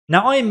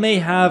Now I may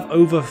have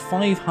over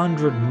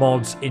 500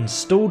 mods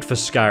installed for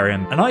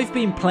Skyrim and I've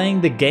been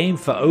playing the game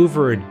for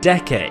over a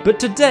decade, but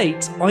to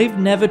date I've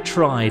never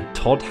tried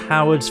Todd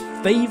Howard's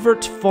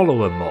favourite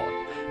follower mod.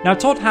 Now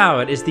Todd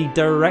Howard is the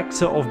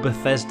director of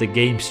Bethesda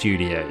Games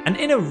studio, and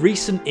in a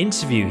recent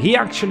interview he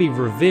actually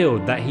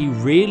revealed that he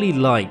really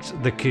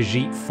liked the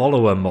Khajiit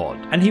follower mod,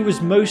 and he was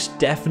most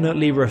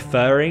definitely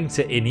referring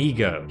to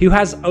Inigo, who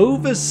has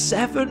over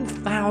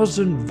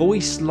 7,000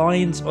 voice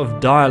lines of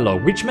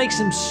dialogue, which makes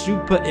him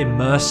super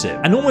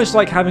immersive, and almost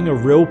like having a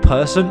real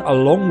person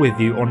along with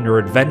you on your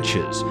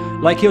adventures.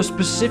 Like he'll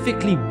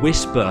specifically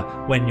whisper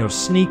when you're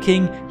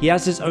sneaking, he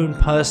has his own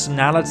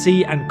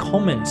personality and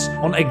comments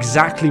on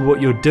exactly what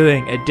you're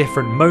doing at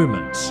different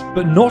moments,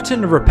 but not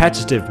in a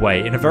repetitive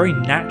way, in a very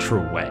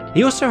natural way.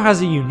 He also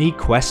has a unique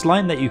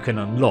questline that you can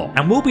unlock,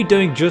 and we'll be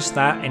doing just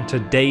that in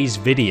today's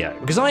video,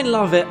 because I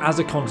love it as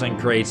a content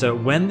creator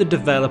when the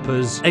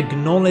developers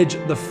acknowledge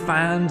the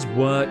fans'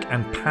 work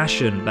and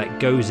passion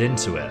that goes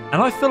into it,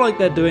 and I feel like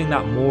they're doing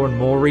that more and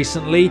more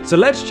recently. So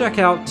let's check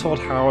out Todd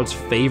Howard's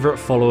favorite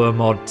follower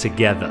mod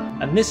together,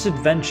 and this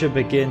adventure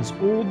begins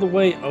all the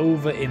way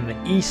over in the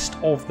east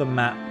of the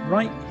map,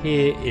 right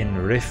here in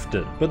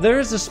Riften. But there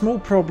is a small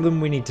problem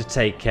we need to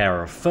take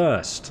care of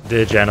first.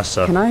 Dear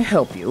Jennifer, can I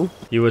help you?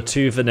 You are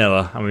too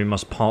vanilla and we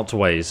must part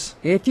ways.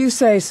 If you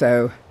say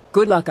so.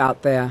 Good luck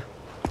out there.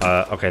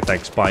 Okay,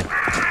 thanks, bye.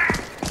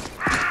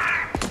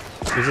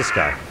 Who's this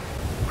guy?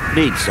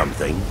 Need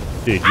something?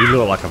 Dude, you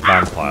look like a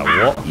vampire,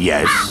 what?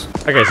 Yes.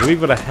 Okay, so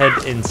we've got to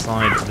head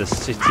inside the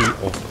city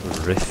of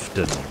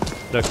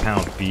Riften. Look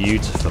how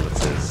beautiful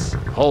it is.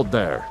 Hold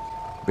there.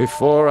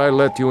 Before I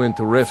let you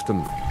into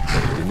Riften,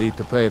 you need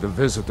to pay the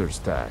visitor's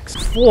tax.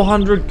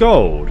 400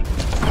 gold!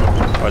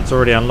 Oh, it's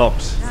already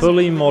unlocked.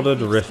 Fully modded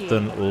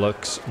Riften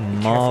looks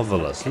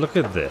marvelous. Look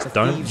at this.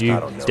 Don't you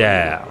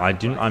dare.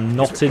 I'm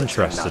not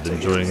interested in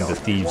joining the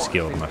Thieves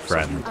Guild, my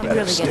friend. We're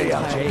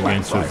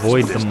going to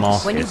avoid the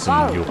market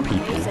and your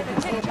people.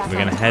 We're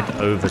going to head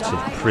over to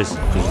the prison,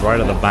 which is right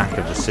at the back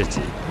of the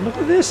city. Look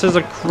at this. There's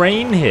a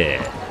crane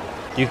here.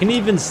 You can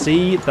even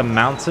see the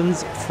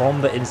mountains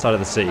from the inside of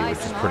the city, which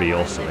is pretty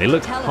awesome. They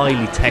look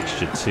highly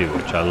textured too,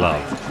 which I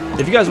love.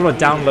 If you guys want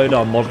to download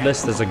our mod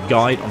list, there's a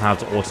guide on how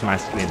to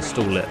automatically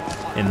install it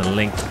in the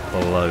link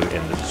below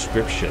in the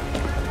description.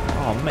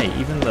 Oh mate,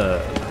 even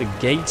the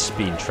gate's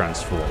been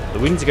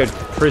transformed. We need to go to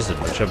the prison,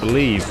 which I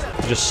believe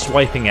is just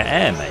swiping at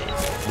air, mate.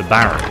 The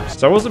barracks.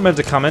 So I wasn't meant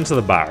to come into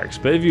the barracks,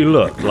 but if you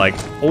look, like,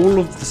 all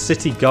of the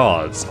city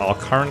guards are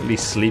currently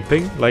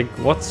sleeping. Like,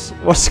 what's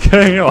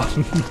going on?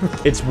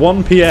 It's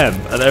 1 PM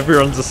and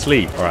everyone's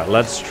asleep. Alright,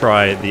 let's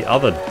try the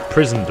other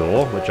prison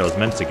door, which I was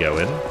meant to go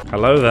in.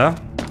 Hello there.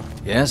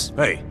 Yes?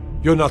 Hey,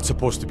 you're not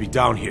supposed to be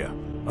down here.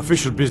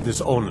 Official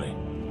business only.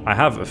 I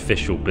have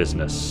official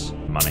business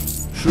money.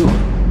 Sure,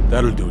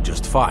 that'll do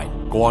just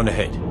fine. Go on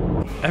ahead.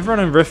 Everyone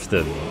in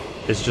Riften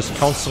is just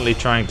constantly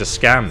trying to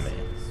scam me.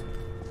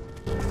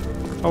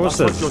 Oh, what's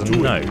this? There's a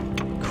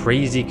note.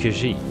 Crazy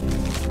Khajiit.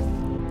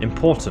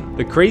 Important.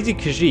 The Crazy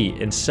Khajiit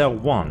in cell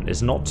 1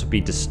 is not to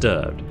be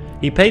disturbed.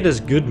 He paid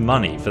us good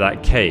money for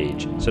that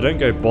cage, so don't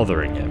go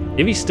bothering him.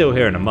 If he's still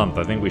here in a month,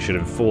 I think we should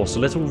enforce a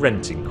little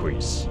rent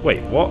increase.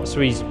 Wait, what? So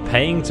he's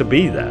paying to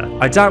be there?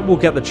 I doubt we'll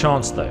get the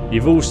chance though.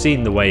 You've all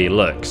seen the way he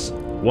looks.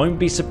 Won't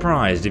be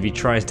surprised if he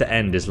tries to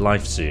end his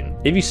life soon.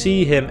 If you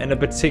see him in a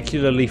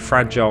particularly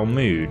fragile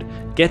mood,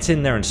 get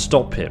in there and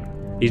stop him.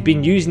 He's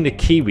been using the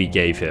key we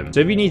gave him, so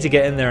if you need to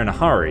get in there in a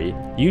hurry,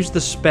 use the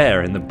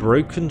spare in the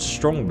broken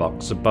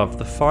strongbox above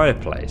the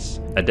fireplace.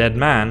 A dead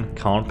man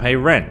can't pay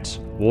rent.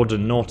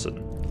 Warden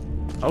Norton.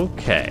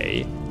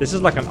 Okay, this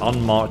is like an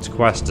unmarked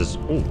quest as...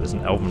 Oh, there's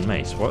an elven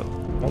mace.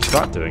 What's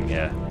that doing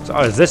here? So,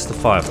 oh, is this the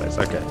fireplace?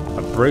 Okay.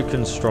 A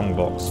broken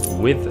strongbox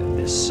with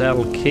the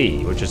cell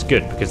key, which is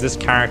good because this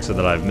character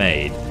that I've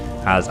made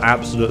has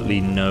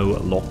absolutely no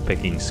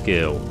lockpicking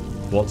skill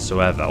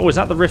whatsoever. Oh, is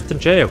that the Riften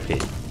jail key?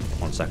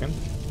 1 second.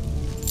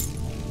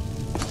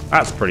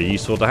 That's pretty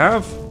useful to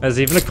have. There's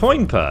even a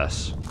coin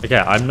purse. Okay,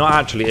 I'm not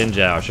actually in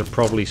jail. I should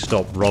probably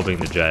stop robbing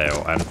the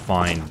jail and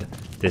find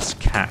this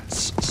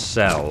cat's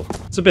cell.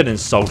 It's a bit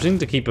insulting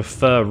to keep a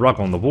fur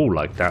rug on the wall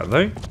like that,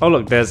 though. Oh,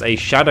 look, there's a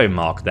shadow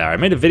mark there. I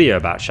made a video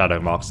about shadow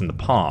marks in the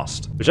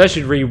past, which I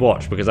should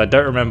re-watch because I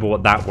don't remember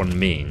what that one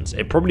means.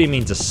 It probably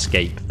means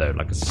escape, though,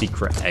 like a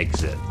secret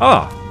exit.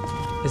 Ah,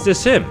 is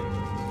this him?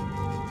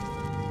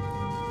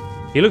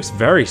 He looks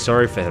very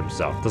sorry for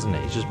himself, doesn't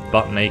he? He's just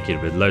butt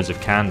naked with loads of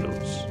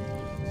candles.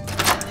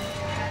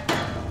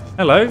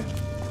 Hello.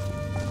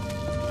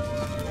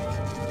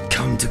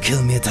 Come to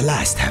kill me at the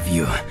last, have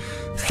you?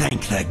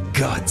 Thank the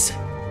gods.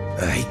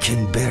 I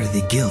can bear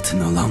the guilt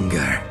no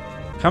longer.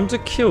 Come to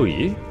kill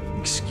you?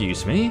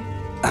 Excuse me?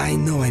 I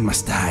know I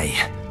must die.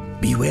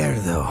 Beware,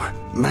 though.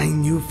 My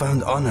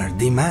newfound honor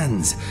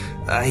demands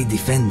I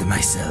defend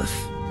myself.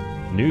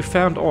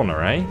 Newfound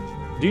honor, eh?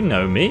 Do you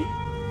know me?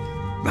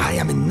 I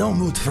am in no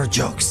mood for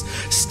jokes.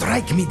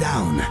 Strike me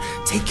down.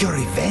 Take your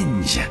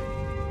revenge.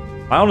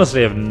 I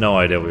honestly have no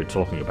idea what you're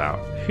talking about.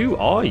 Who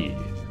are you?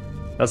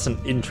 That's an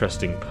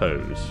interesting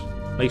pose.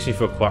 Makes me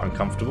feel quite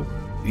uncomfortable.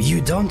 You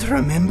don't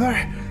remember?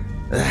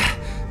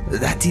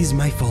 That is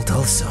my fault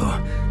also.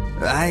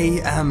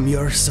 I am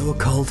your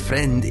so-called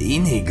friend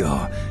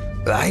Inigo.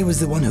 I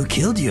was the one who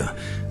killed you.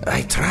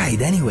 I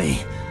tried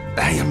anyway.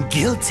 I am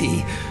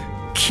guilty.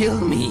 Kill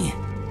me.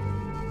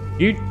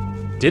 You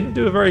didn't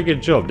do a very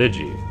good job, did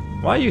you?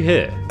 Why are you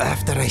here?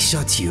 After I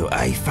shot you,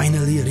 I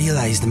finally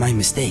realized my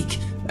mistake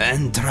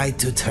and tried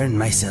to turn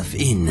myself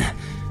in.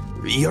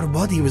 Your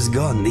body was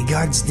gone. The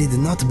guards did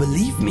not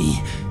believe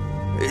me.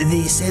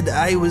 They said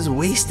I was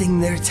wasting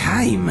their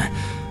time.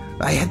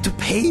 I had to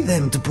pay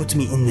them to put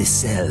me in this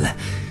cell.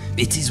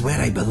 It is where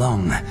I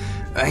belong.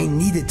 I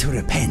needed to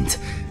repent.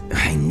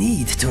 I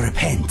need to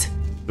repent.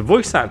 The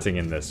voice acting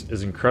in this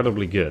is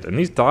incredibly good, and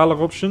these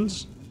dialogue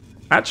options,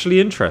 actually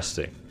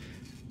interesting.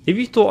 If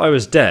you thought I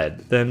was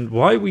dead, then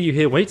why were you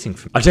here waiting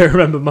for me? I don't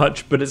remember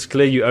much, but it's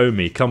clear you owe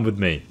me. Come with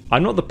me.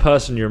 I'm not the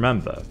person you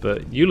remember,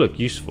 but you look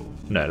useful.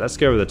 No, let's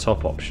go with the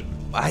top option.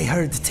 I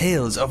heard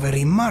tales of a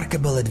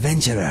remarkable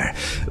adventurer,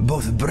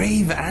 both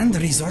brave and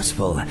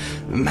resourceful,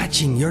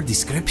 matching your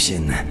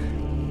description.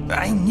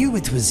 I knew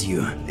it was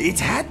you. It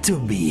had to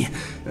be.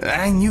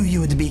 I knew you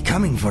would be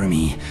coming for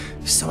me,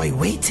 so I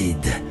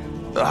waited.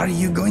 Are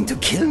you going to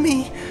kill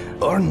me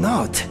or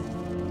not?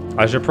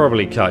 I should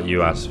probably cut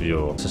you out of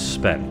your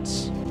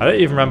suspense. I don't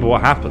even remember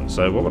what happened,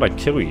 so what would I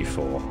kill you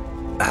for?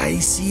 I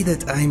see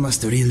that I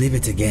must relive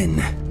it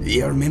again.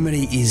 Your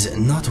memory is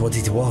not what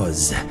it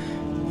was.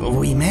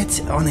 We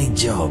met on a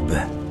job.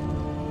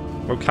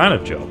 What kind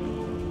of job?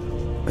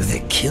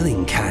 The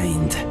killing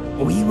kind.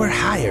 We were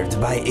hired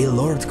by a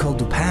lord called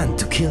Dupin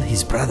to kill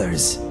his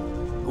brothers.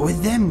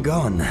 With them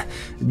gone,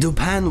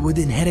 Dupin would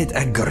inherit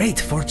a great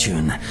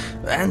fortune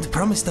and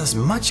promised us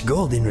much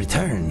gold in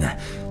return.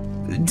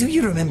 Do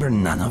you remember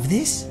none of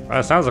this?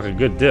 That sounds like a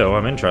good deal.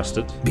 I'm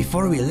interested.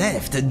 Before we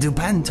left,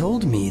 Dupin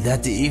told me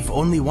that if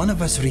only one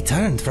of us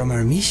returned from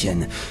our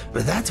mission,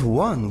 that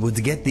one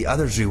would get the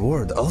other's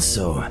reward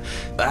also.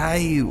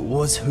 I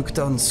was hooked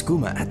on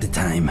skooma at the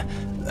time,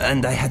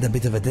 and I had a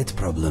bit of a debt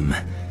problem.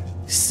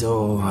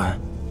 So...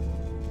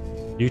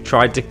 You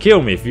tried to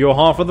kill me for your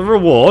half of the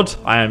reward?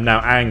 I am now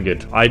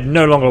angered. I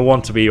no longer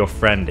want to be your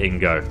friend,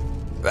 Ingo.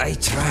 I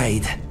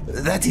tried.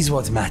 That is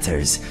what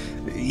matters.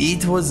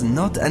 It was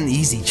not an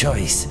easy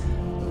choice.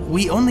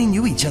 We only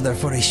knew each other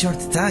for a short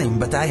time,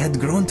 but I had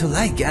grown to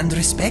like and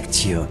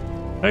respect you.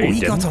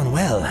 We got on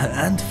well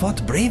and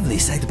fought bravely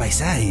side by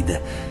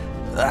side.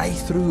 I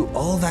threw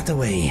all that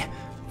away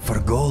for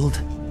gold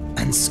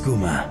and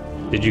skooma.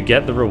 Did you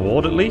get the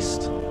reward at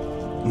least?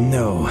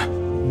 No.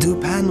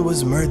 Dupin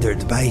was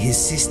murdered by his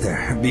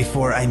sister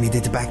before I made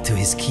it back to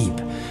his keep.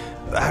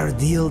 Our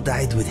deal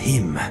died with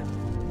him.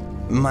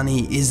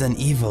 Money is an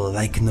evil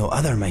like no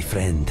other, my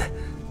friend.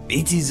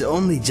 It is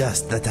only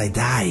just that I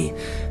die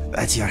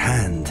at your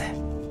hand.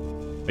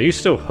 Are you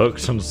still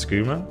hooked on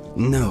skooma?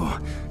 No,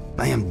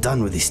 I am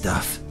done with this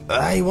stuff.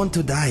 I want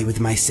to die with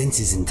my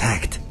senses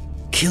intact.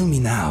 Kill me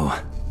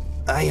now.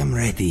 I am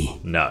ready.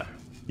 No.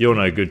 You're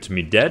no good to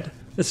me dead.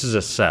 This is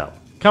a cell.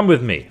 Come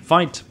with me.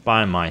 Fight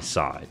by my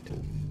side.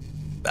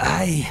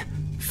 I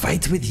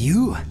fight with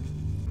you?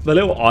 The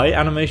little eye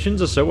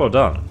animations are so well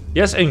done.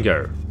 Yes,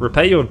 Ingo.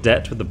 Repay your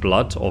debt with the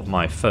blood of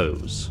my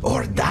foes.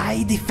 Or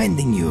die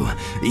defending you.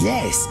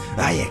 Yes,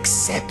 I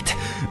accept.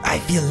 I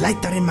feel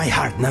lighter in my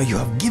heart now you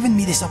have given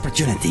me this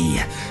opportunity.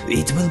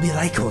 It will be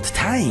like old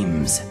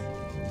times.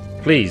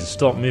 Please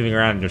stop moving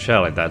around in your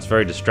shell like that. It's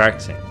very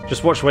distracting.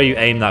 Just watch where you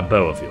aim that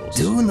bow of yours.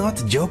 Do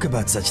not joke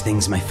about such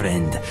things, my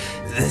friend.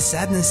 The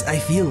sadness I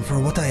feel for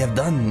what I have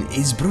done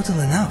is brutal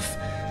enough.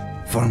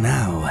 For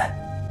now.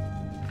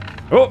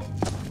 Oh!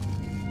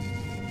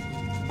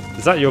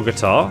 Is that your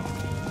guitar?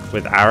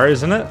 With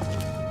arrows in it?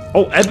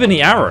 Oh,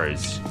 ebony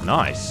arrows!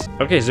 Nice.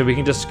 Okay, so we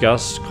can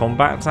discuss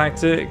combat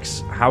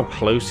tactics, how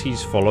close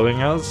he's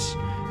following us,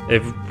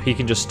 if he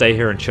can just stay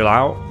here and chill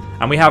out.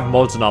 And we have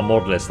mods in our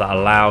mod list that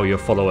allow your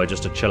follower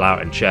just to chill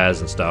out in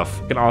chairs and stuff.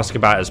 You can ask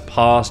about his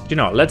past. You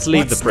know what, let's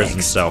leave the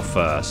prison cell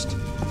first.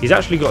 He's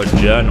actually got a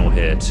journal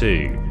here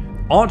too.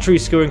 Archery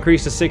skill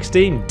increased to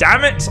 16.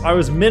 Damn it! I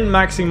was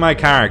min-maxing my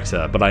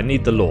character, but I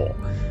need the lore.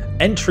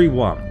 Entry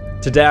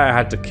 1. Today I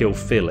had to kill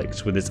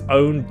Felix with his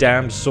own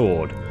damned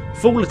sword.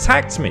 Fool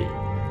attacked me.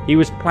 He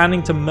was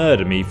planning to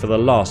murder me for the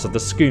last of the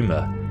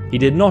skooma. He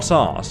did not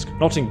ask,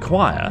 not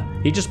inquire.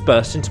 He just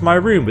burst into my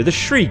room with a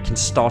shriek and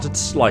started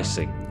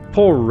slicing.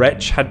 Poor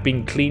wretch had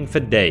been clean for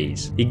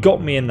days. He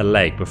got me in the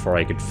leg before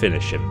I could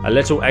finish him. A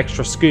little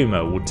extra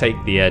skooma will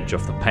take the edge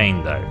off the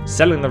pain though.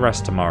 Selling the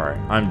rest tomorrow.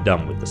 I'm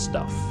done with the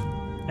stuff.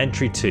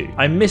 Entry 2.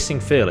 I'm missing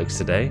Felix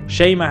today.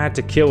 Shame I had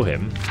to kill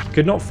him.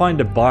 Could not find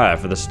a buyer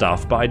for the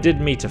stuff, but I did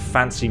meet a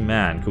fancy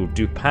man called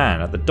Dupin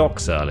at the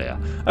docks earlier.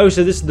 Oh,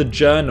 so this is the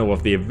journal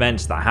of the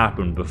events that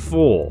happened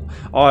before.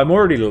 Oh, I'm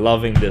already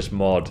loving this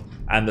mod,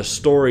 and the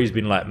story's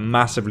been like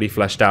massively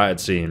fleshed out,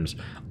 it seems.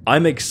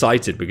 I'm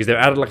excited because they've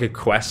added like a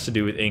quest to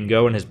do with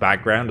Ingo and his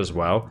background as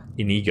well.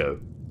 Inigo.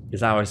 Is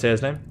that how I say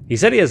his name? He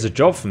said he has a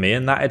job for me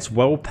and that it's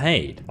well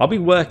paid. I'll be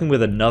working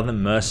with another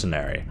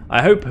mercenary.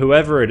 I hope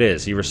whoever it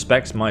is, he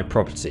respects my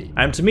property.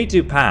 I am to meet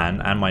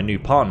Dupan and my new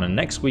partner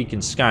next week in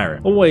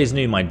Skyrim. Always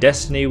knew my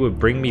destiny would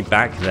bring me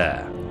back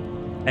there.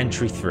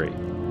 Entry 3.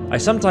 I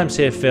sometimes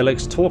hear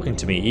Felix talking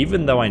to me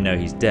even though I know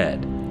he's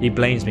dead. He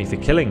blames me for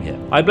killing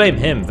him. I blame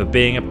him for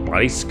being a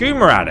bloody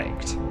skooma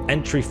addict.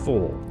 Entry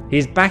 4.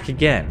 He's back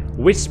again,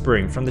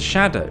 whispering from the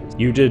shadows.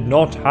 You did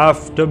not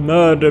have to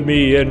murder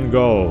me,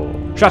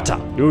 Inigo. Shut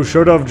up. You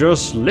should have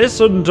just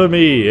listened to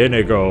me,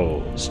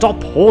 Inigo.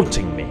 Stop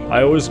haunting me.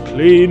 I was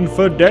clean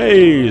for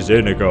days,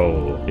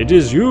 Inigo. It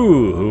is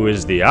you who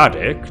is the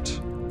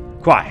addict.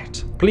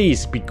 Quiet.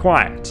 Please be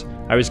quiet.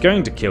 I was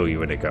going to kill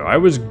you, Inigo. I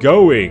was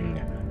going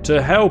to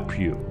help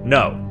you.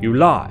 No, you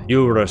lie.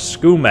 You're a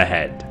skooma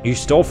head. You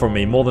stole from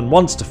me more than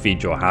once to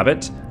feed your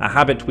habit, a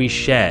habit we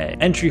share.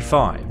 Entry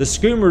 5. The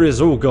skooma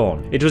is all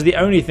gone. It was the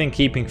only thing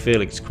keeping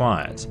Felix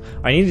quiet.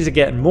 I needed to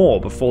get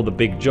more before the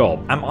big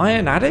job. Am I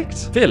an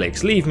addict?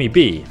 Felix, leave me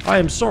be. I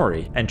am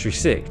sorry. Entry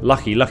 6.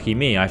 Lucky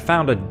me, I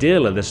found a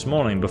dealer this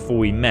morning before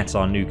we met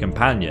our new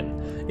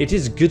companion. It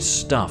is good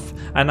stuff,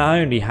 and I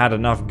only had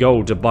enough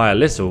gold to buy a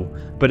little,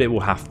 but it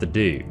will have to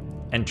do.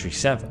 Entry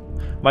 7.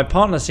 My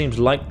partner seems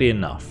likely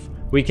enough.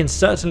 We can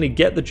certainly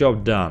get the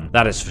job done,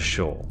 that is for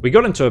sure. We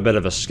got into a bit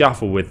of a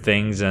scuffle with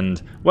things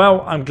and,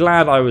 well, I'm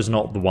glad I was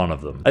not the one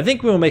of them. I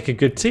think we'll make a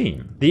good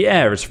team. The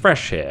air is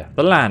fresh here,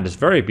 the land is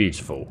very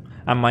beautiful,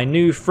 and my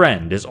new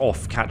friend is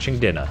off catching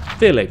dinner.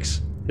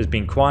 Felix has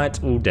been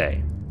quiet all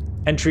day.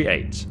 Entry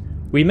 8.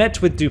 We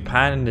met with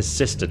Dupan and his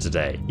sister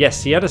today.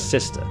 Yes, he had a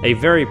sister, a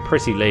very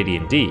pretty lady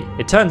indeed.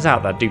 It turns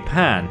out that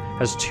Dupan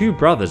has 2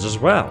 brothers as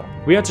well.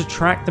 We had to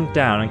track them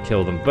down and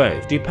kill them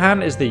both.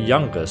 Dupan is the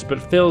youngest,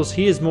 but feels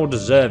he is more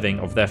deserving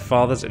of their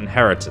father's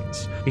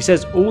inheritance. He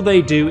says all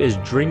they do is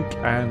drink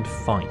and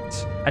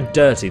fight, and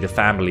dirty the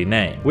family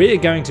name. We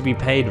are going to be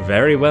paid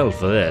very well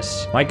for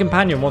this. My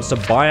companion wants to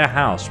buy a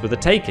house with a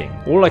taking.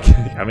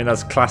 I mean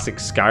that's classic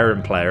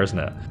Skyrim player, isn't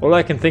it? All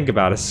I can think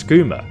about is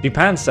skooma.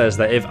 Dupan says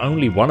that if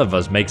only one of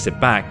us makes it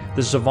back,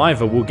 the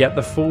survivor will get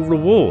the full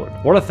reward.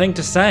 What a thing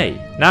to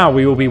say. Now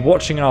we will be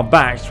watching our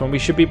backs when we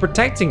should be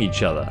protecting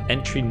each other.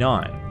 Entry 9.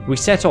 We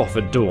set off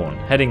at dawn,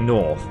 heading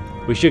north.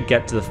 We should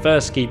get to the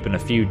first keep in a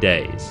few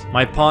days.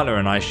 My partner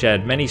and I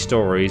shared many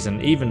stories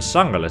and even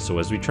sung a little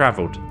as we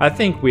travelled. I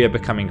think we are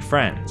becoming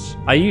friends.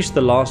 I used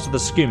the last of the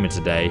skooma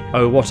today.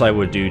 Oh, what I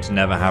would do to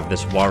never have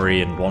this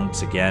worry and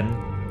want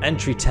again.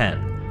 Entry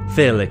 10.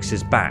 Felix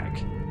is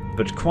back,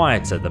 but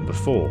quieter than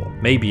before.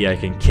 Maybe I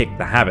can kick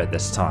the habit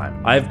this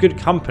time. I have good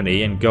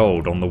company and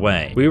gold on the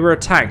way. We were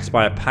attacked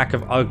by a pack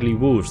of ugly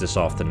wolves this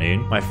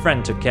afternoon. My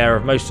friend took care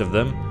of most of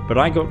them, but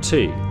I got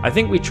 2. I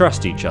think we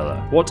trust each other.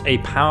 What a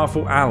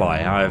powerful ally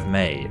I have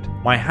made.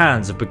 My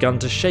hands have begun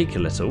to shake a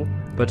little,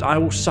 but I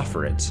will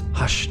suffer it.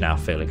 Hush now,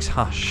 Felix,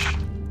 hush.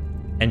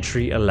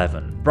 Entry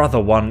 11. Brother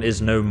 1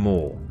 is no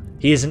more.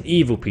 He is an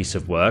evil piece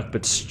of work,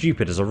 but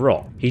stupid as a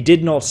rock. He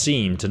did not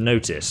seem to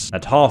notice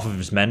that half of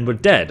his men were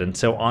dead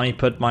until I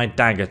put my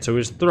dagger to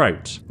his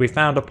throat. We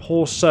found a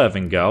poor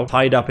serving girl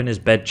tied up in his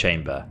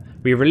bedchamber.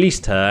 We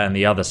released her and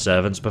the other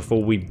servants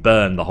before we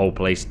burned the whole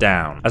place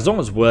down. As long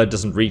as word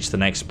doesn't reach the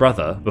next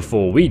brother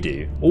before we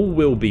do, all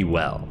will be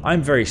well.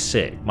 I'm very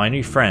sick. My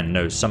new friend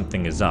knows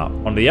something is up.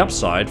 On the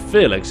upside,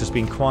 Felix has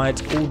been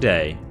quiet all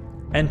day.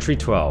 Entry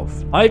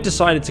 12. I've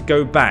decided to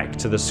go back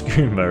to the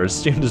skooma as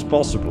soon as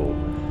possible.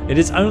 It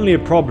is only a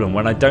problem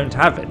when I don't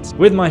have it.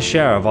 With my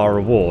share of our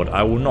reward,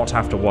 I will not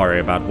have to worry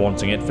about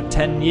wanting it for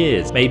 10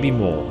 years, maybe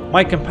more.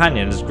 My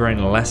companion has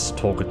grown less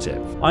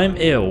talkative. I am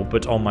ill,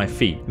 but on my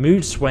feet.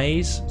 Mood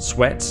sways,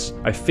 sweats.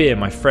 I fear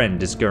my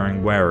friend is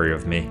growing wary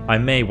of me. I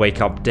may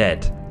wake up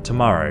dead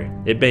tomorrow.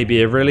 It may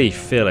be a relief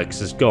Felix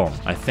is gone,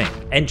 I think.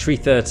 Entry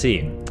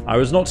 13. I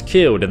was not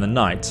killed in the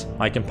night.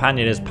 My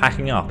companion is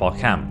packing up our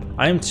camp.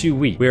 I am too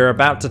weak. We are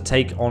about to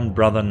take on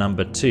brother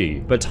number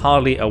 2, but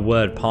hardly a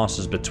word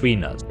passes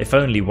between us. If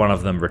only one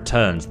of them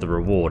returns, the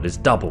reward is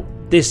double.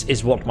 This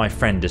is what my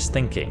friend is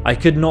thinking. I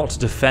could not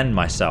defend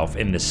myself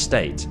in this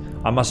state.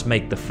 I must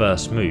make the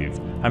first move.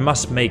 I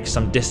must make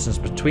some distance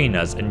between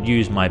us and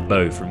use my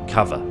bow from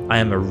cover. I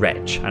am a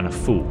wretch and a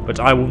fool, but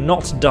I will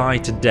not die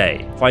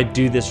today. If I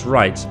do this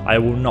right, I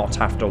will not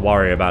have to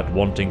worry about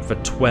wanting for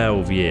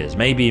 12 years,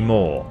 maybe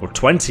more, or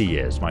 20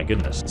 years, my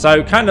goodness.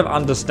 So kind of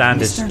understand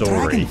his story.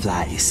 Mr.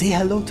 Dragonfly, say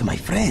hello to my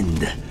friend.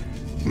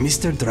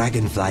 Mr.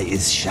 Dragonfly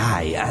is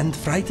shy and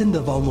frightened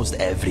of almost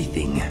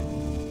everything.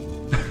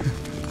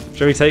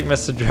 Shall we take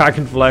Mr.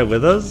 Dragonfly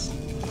with us?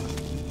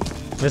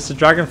 Mr.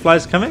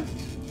 Dragonfly's coming?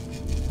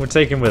 We'll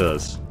take him with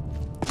us.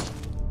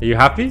 Are you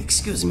happy?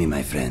 Excuse me,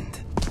 my friend.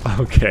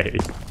 Okay.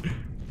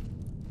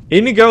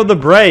 Inigo the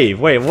Brave.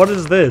 Wait, what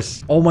is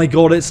this? Oh my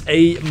god, it's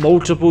a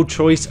multiple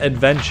choice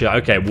adventure.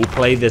 Okay, we'll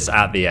play this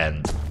at the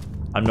end.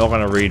 I'm not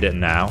going to read it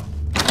now.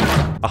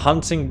 A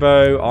hunting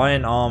bow,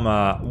 iron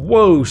armor.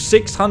 Whoa,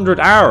 600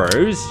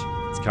 arrows?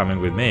 It's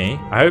coming with me.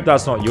 I hope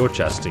that's not your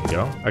chest,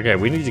 Inigo. Okay,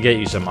 we need to get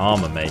you some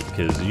armor, mate,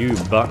 because you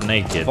butt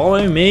naked.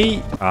 Follow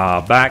me.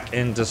 Back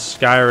into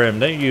Skyrim.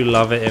 Don't you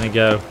love it,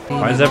 Inigo?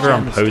 Why is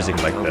everyone posing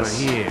like this?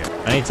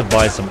 I need to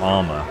buy some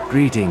armor.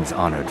 Greetings,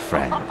 honored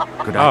friend.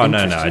 Oh, no,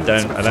 I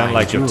don't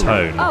like your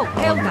tone. Oh,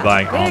 I'm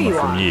buying armor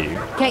from you.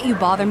 Can't you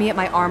bother me at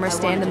my armor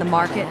stand in the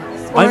market?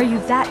 Or are you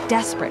that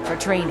desperate for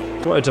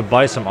training? I wanted to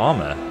buy some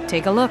armor.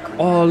 Take a look.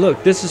 Oh,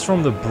 look, this is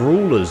from the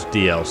Brawlers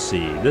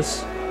DLC.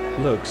 This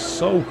looks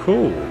so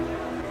cool.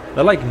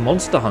 They're like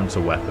Monster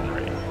Hunter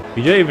weaponry.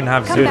 You don't even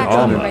have good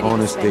armor.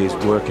 Honest day's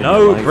work.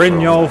 No,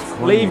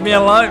 Brynjolf, leave me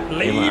alone.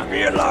 Leave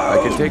me alone.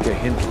 I can take a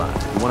hint, lad.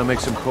 You want to make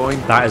some coin?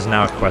 That is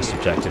now a quest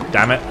objective.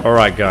 Damn it. All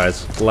right,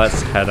 guys,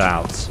 let's head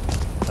out.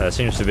 There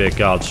seems to be a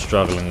guard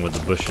struggling with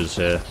the bushes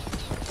here.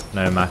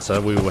 No matter,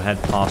 we will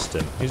head past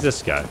him. Who's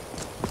this guy?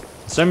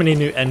 So many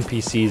new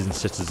NPCs and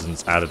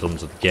citizens added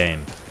onto the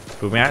game,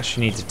 but we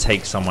actually need to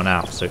take someone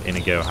out so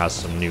Inigo has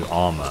some new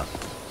armor.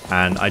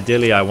 And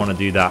ideally I want to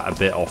do that a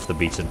bit off the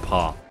beaten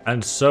path.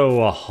 And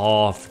so a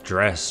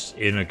half-dressed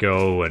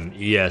Inigo and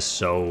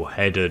ESO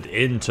headed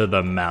into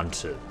the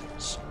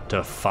mountains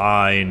to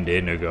find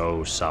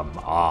Inigo some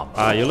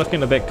armor. You're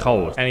looking a bit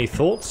cold. Any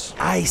thoughts?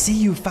 I see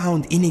you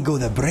found Inigo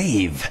the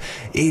Brave.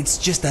 It's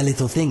just a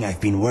little thing I've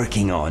been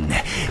working on.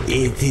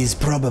 It is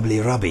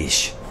probably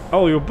rubbish.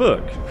 Oh, your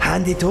book.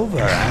 Hand it over,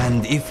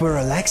 and if we're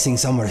relaxing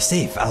somewhere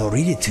safe, I'll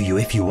read it to you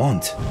if you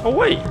want. Oh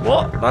wait,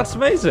 what? That's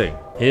amazing.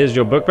 Here's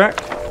your book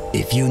back.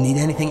 If you need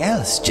anything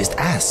else, just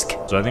ask.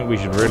 So I think we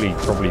should really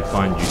probably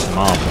find you some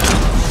armor.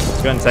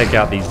 Let's go and take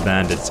out these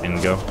bandits,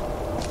 Inigo.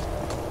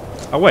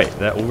 Oh wait,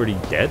 they're already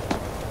dead?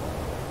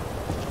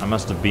 I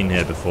must have been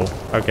here before.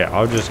 Okay,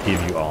 I'll just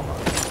give you armor.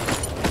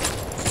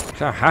 Look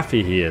how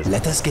happy he is.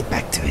 Let us get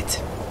back to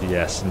it.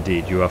 Yes,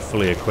 indeed. You are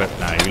fully equipped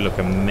now. You look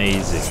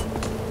amazing.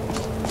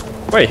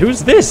 Wait, who's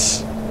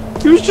this?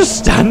 He was just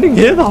standing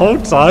here the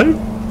whole time?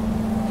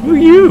 Who are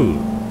you?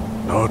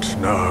 Not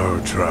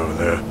now,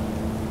 traveler.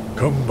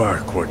 Come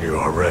back when you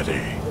are ready.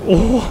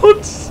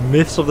 What?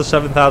 Myths of the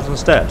 7,000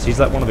 Steps. He's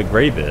like one of the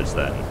Greybeards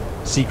then.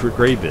 Secret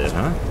Greybeard,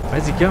 huh?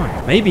 Where's he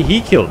going? Maybe he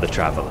killed the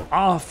traveler.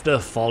 After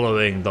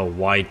following the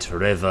White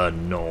River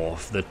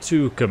north, the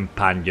two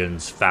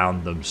companions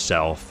found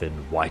themselves in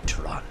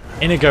Whiterun.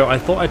 Inigo, I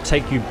thought I'd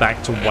take you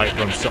back to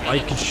Whiterun so I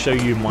could show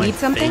you my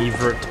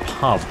favorite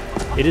pub.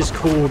 It is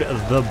called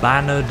the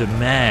Bannered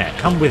Mare.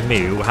 Come with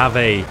me, we'll have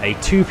a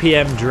 2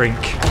 p.m. drink.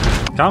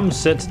 Come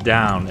sit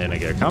down,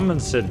 Inigo. Come and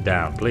sit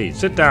down, please.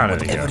 Sit down,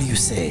 Inigo. Whatever you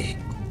say.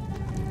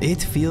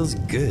 It feels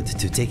good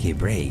to take a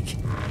break.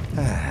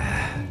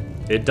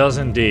 It does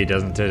indeed,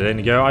 doesn't it,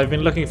 Inigo? I've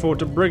been looking forward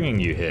to bringing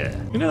you here.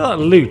 You know that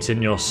loot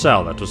in your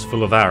cell that was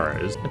full of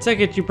arrows? I take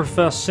it you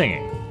prefer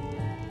singing?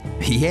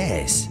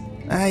 Yes.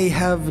 I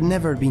have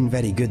never been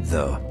very good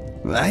though.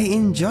 I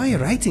enjoy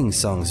writing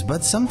songs,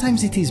 but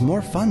sometimes it is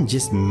more fun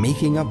just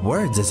making up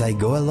words as I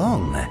go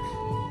along.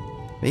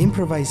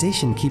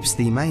 Improvisation keeps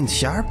the mind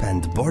sharp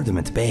and boredom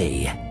at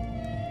bay.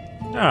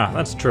 Ah,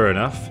 that's true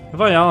enough.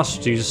 Have I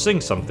asked you to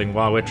sing something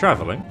while we're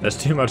traveling? There's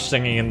too much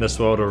singing in this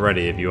world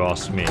already, if you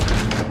ask me.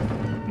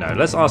 No,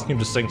 let's ask him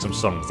to sing some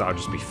songs. That'll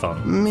just be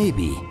fun.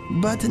 Maybe,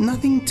 but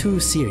nothing too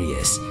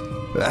serious.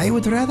 I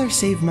would rather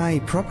save my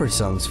proper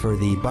songs for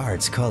the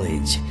Bard's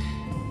College.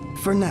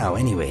 For now,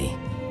 anyway.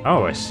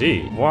 Oh, I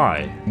see.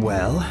 Why?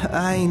 Well,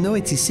 I know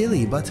it is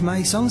silly, but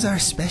my songs are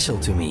special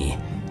to me.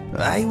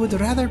 I would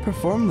rather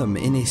perform them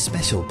in a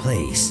special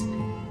place.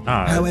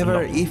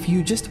 However, if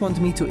you just want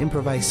me to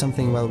improvise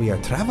something while we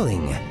are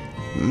traveling,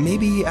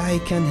 maybe I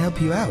can help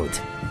you out.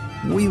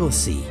 We will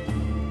see.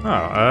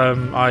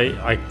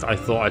 I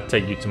thought I'd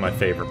take you to my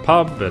favorite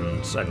pub,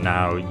 and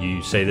now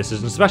you say this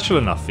isn't special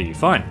enough for you.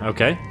 Fine,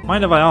 okay.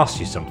 Mind if I ask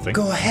you something?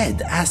 Go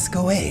ahead, ask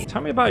away.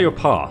 Tell me about your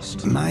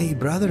past. My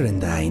brother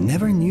and I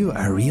never knew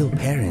our real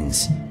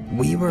parents.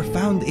 We were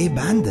found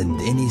abandoned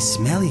in a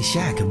smelly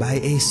shack by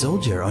a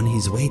soldier on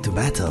his way to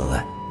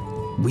battle.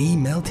 We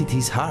melted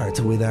his heart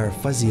with our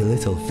fuzzy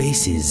little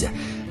faces,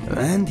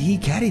 and he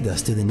carried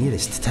us to the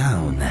nearest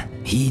town.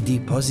 He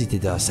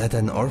deposited us at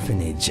an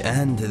orphanage,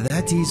 and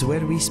that is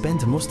where we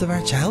spent most of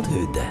our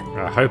childhood.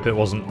 I hope it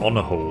wasn't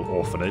Honor Hall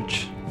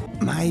Orphanage.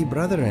 My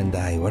brother and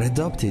I were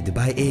adopted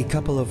by a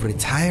couple of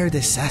retired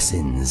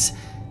assassins.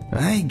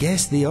 I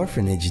guess the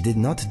orphanage did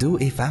not do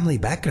a family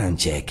background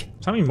check.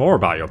 Tell me more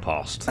about your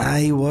past.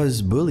 I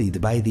was bullied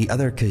by the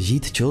other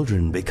Khajiit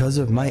children because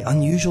of my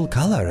unusual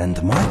color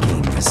and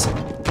markings.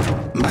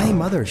 My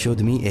mother showed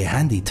me a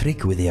handy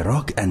trick with a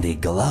rock and a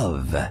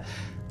glove.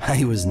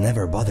 I was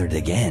never bothered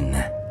again.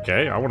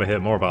 Okay, I want to hear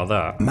more about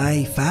that.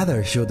 My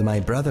father showed my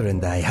brother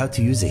and I how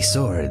to use a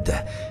sword.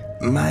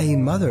 My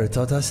mother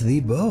taught us the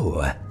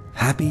bow.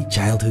 Happy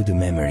childhood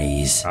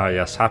memories. Ah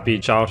yes, happy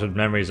childhood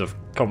memories of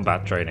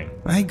combat training.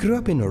 I grew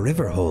up in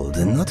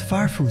Riverhold, not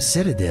far from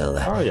Citadel.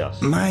 Oh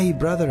yes. My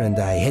brother and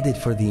I headed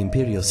for the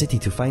Imperial City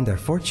to find our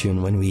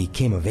fortune when we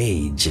came of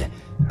age.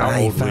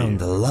 I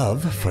found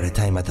love, for a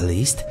time at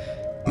least.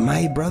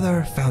 My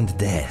brother found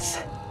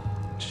death.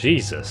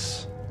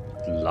 Jesus.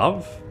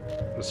 Love?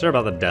 Let's hear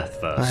about the death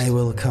first. I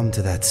will come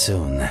to that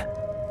soon.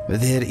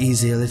 There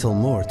is a little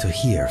more to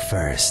hear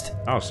first.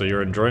 Oh, so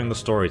you're enjoying the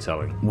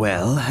storytelling.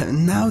 Well,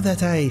 now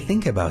that I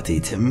think about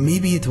it,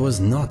 maybe it was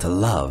not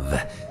love.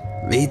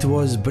 It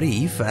was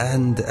brief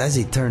and, as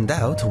it turned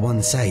out,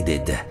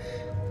 one-sided.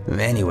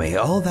 Anyway,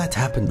 all that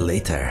happened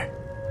later.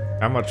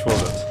 How much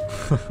was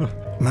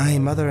it? My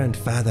mother and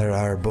father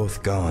are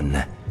both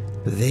gone.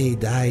 They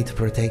died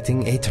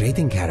protecting a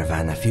trading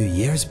caravan a few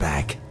years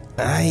back.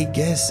 I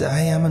guess I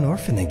am an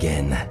orphan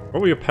again.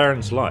 What were your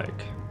parents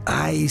like?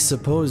 I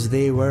suppose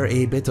they were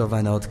a bit of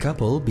an odd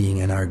couple,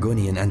 being an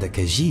Argonian and a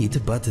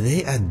Khajiit, but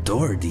they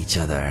adored each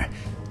other.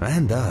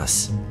 And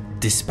us.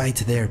 Despite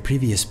their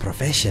previous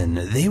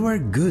profession, they were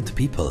good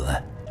people.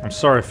 I'm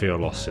sorry for your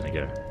loss,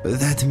 Inigo.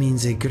 That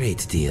means a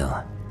great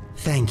deal.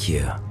 Thank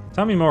you.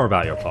 Tell me more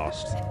about your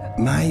past.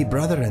 My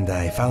brother and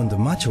I found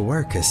much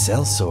work as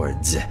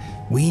sellswords.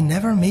 We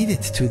never made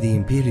it to the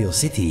Imperial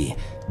City,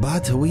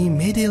 but we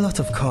made a lot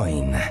of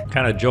coin. What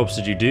kind of jobs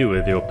did you do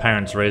with your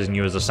parents raising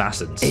you as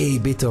assassins? A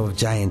bit of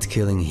giant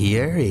killing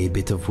here, a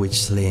bit of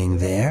witch slaying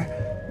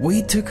there.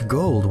 We took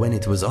gold when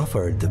it was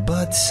offered,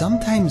 but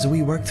sometimes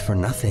we worked for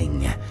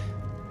nothing.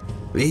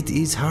 It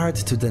is hard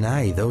to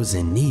deny those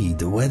in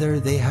need, whether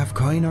they have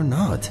coin or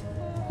not.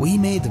 We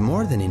made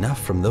more than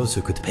enough from those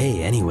who could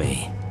pay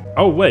anyway.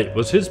 Oh wait,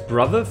 was his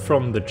brother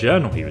from the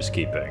journal he was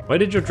keeping? Where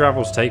did your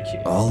travels take you?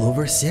 All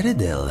over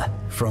Cyrodiil,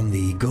 from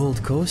the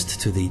Gold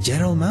Coast to the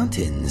Gerald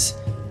Mountains.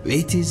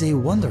 It is a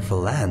wonderful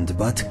land,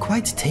 but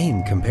quite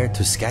tame compared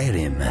to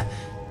Skyrim.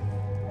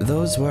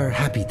 Those were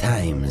happy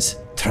times,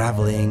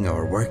 traveling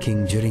or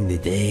working during the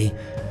day,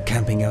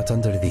 camping out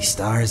under the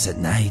stars at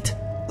night.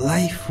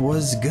 Life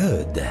was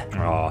good.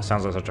 Oh,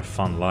 sounds like such a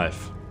fun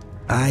life.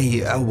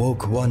 I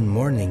awoke one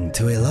morning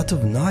to a lot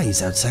of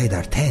noise outside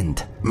our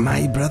tent.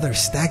 My brother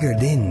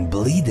staggered in,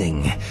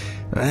 bleeding,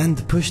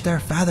 and pushed our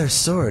father's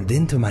sword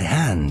into my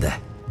hand.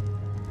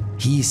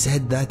 He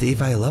said that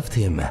if I loved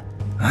him,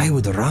 I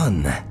would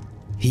run.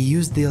 He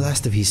used the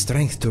last of his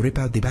strength to rip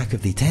out the back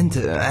of the tent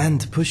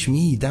and push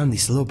me down the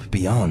slope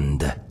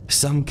beyond.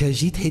 Some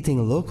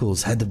Khajiit-hating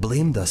locals had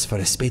blamed us for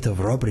a spate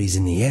of robberies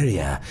in the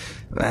area,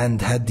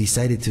 and had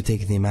decided to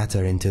take the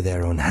matter into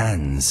their own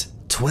hands.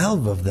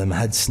 12 of them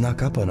had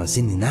snuck up on us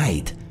in the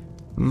night.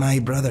 My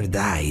brother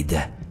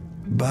died,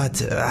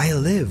 but I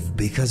live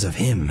because of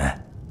him.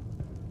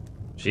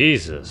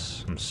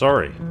 Jesus, I'm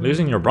sorry.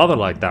 Losing your brother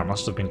like that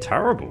must have been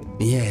terrible.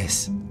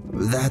 Yes,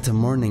 that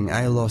morning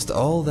I lost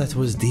all that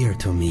was dear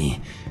to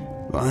me.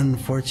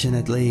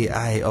 Unfortunately,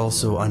 I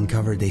also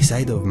uncovered a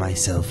side of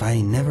myself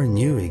I never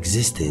knew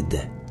existed.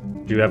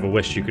 Do you ever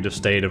wish you could have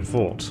stayed and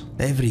fought?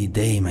 Every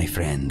day, my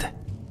friend.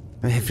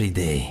 Every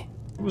day.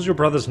 What was your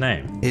brother's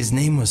name? His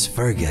name was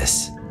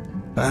Fergus.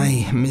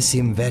 I miss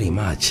him very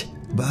much,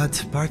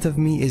 but part of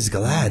me is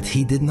glad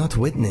he did not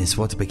witness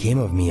what became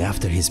of me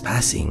after his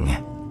passing.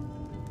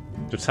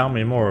 To tell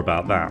me more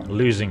about that.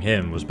 Losing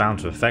him was bound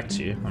to affect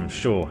you. I'm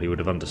sure he would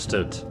have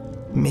understood.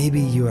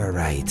 Maybe you are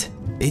right.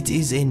 It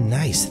is a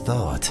nice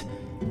thought,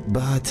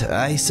 but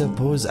I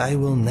suppose I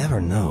will never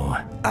know.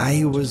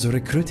 I was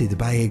recruited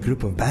by a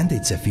group of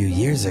bandits a few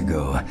years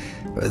ago.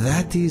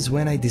 That is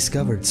when I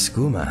discovered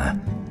skooma.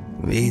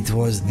 It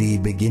was the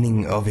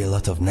beginning of a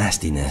lot of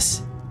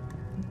nastiness.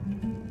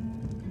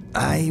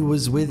 I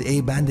was with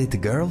a bandit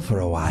girl for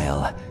a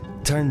while.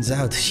 Turns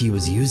out she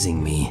was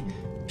using me.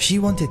 She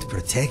wanted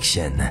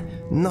protection,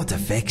 not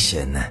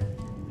affection.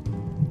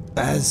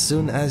 As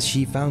soon as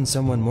she found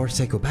someone more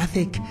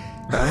psychopathic,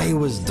 I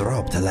was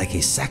dropped like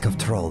a sack of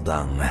troll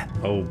dung.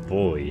 Oh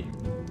boy.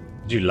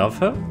 Did you love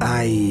her?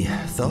 I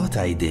thought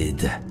I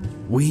did.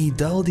 We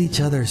dulled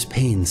each other's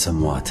pain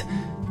somewhat.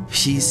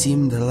 She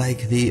seemed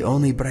like the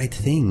only bright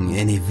thing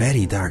in a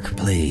very dark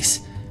place.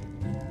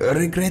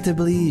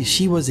 Regrettably,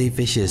 she was a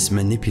vicious,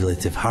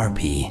 manipulative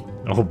harpy.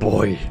 Oh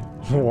boy.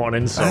 What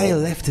an insult. I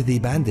left the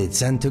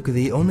bandits and took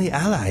the only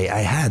ally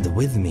I had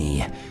with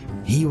me.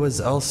 He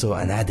was also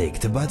an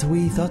addict, but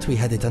we thought we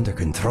had it under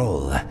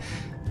control.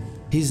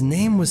 His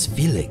name was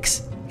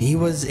Felix. He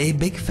was a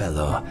big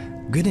fellow,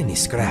 good in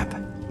his scrap.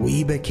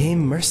 We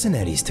became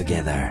mercenaries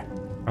together.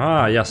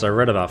 Ah, yes, I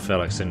read about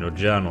Felix in your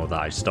journal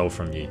that I stole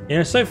from you. You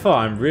know, so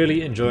far I'm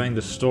really enjoying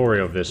the story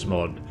of this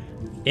mod.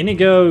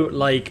 Inigo,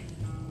 like,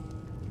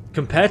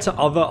 compared to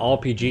other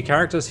RPG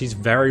characters, he's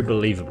very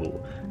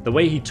believable. The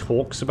way he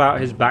talks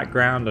about his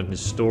background and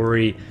his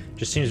story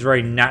just seems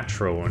very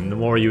natural, and the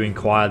more you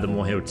inquire, the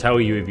more he'll tell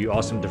you. If you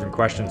ask him different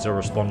questions, he'll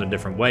respond in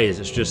different ways.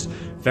 It's just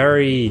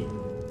very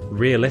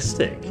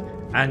realistic,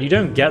 and you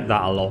don't get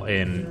that a lot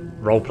in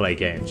roleplay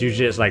games.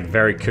 Usually it's like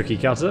very cookie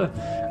cutter,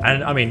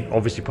 and I mean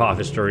obviously part of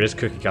his story is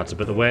cookie cutter,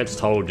 but the way it's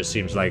told just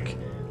seems like,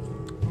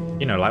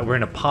 you know, like we're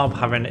in a pub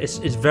having, it's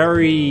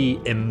very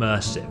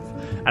immersive.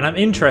 And I'm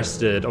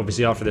interested,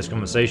 obviously after this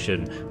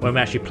conversation, when we're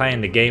actually playing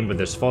the game with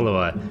this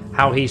follower,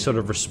 how he sort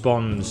of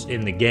responds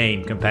in the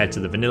game compared to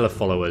the vanilla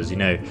followers. You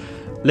know,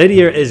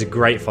 Lydia is a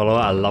great follower,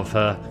 I love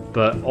her,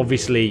 but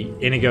obviously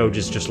Inigo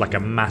is just like a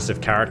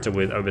massive character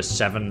with over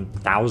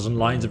 7,000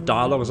 lines of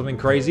dialogue or something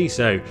crazy,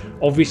 so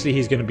obviously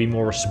he's going to be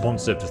more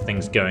responsive to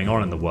things going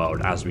on in the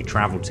world as we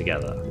travel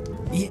together.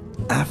 Yeah.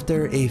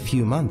 After a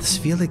few months,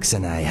 Felix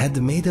and I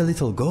had made a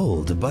little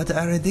gold, but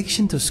our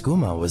addiction to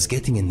skooma was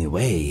getting in the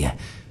way.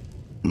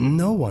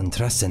 No one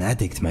trusts an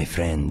addict, my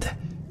friend.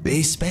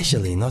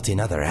 Especially not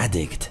another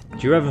addict.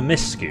 Do you ever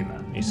miss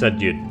skooma? You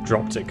said you'd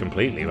dropped it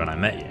completely when I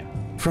met you.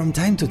 From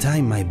time to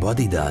time my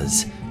body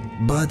does,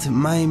 but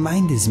my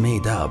mind is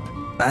made up.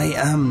 I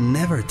am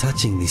never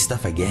touching this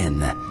stuff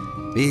again.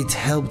 It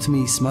helped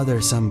me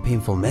smother some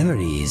painful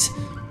memories,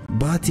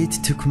 but it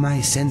took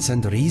my sense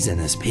and reason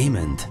as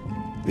payment.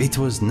 It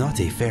was not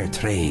a fair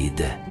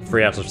trade.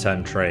 3 out of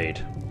 10 trade.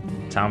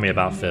 Tell me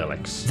about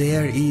Felix.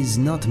 There is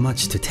not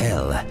much to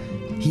tell.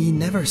 He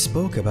never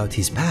spoke about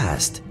his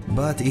past,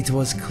 but it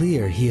was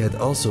clear he had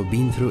also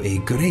been through a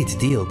great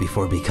deal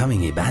before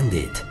becoming a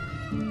bandit.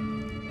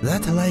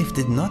 That life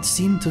did not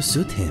seem to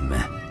suit him.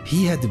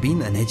 He had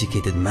been an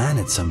educated man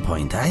at some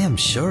point, I am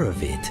sure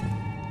of it.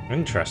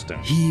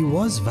 Interesting. He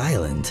was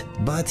violent,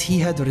 but he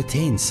had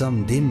retained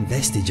some dim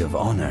vestige of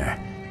honor.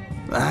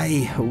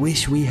 I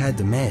wish we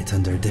had met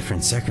under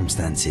different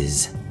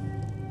circumstances.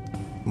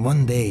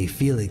 One day,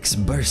 Felix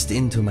burst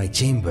into my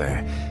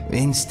chamber.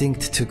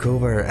 Instinct took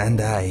over and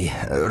I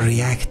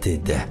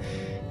reacted.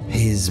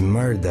 His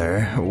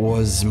murder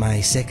was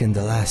my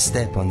second-to-last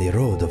step on the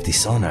road of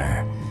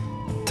dishonor.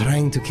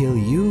 Trying to kill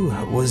you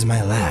was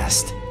my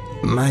last.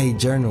 My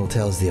journal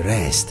tells the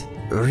rest.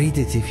 Read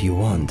it if you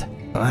want.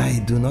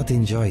 I do not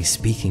enjoy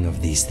speaking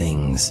of these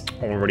things.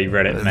 Already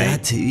read it, mate.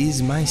 That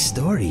is my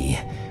story.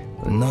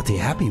 Not a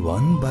happy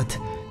one, but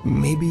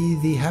maybe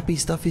the happy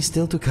stuff is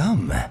still to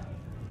come.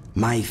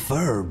 My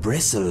fur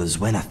bristles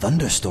when a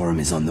thunderstorm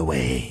is on the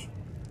way.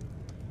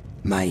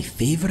 My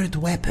favorite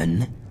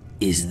weapon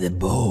is the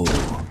bow.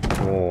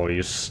 Oh,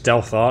 you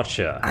stealth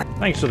archer.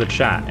 Thanks for the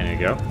chat,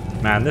 Inigo.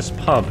 Man, this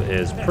pub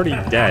is pretty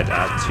dead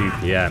at 2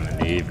 PM in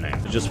the evening.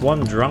 There's just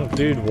one drunk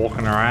dude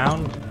walking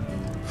around.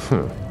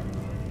 You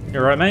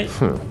alright, mate?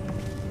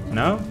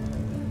 No?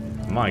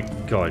 My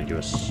god, you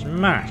are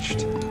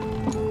smashed.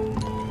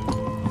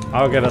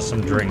 I'll get us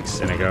some drinks,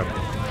 Inigo.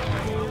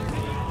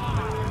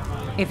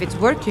 If it's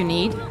work you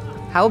need,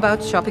 how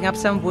about chopping up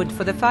some wood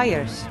for the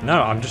fires?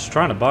 No, I'm just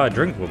trying to buy a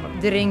drink, woman.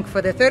 Drink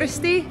for the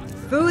thirsty,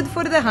 food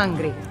for the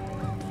hungry.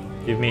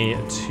 Give me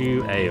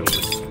 2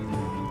 ales.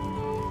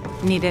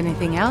 Need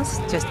anything else?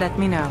 Just let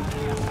me know.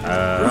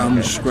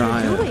 From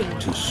scribe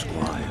to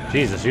squire.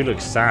 Jesus, you look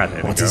sad,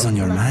 Inigo. What is on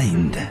your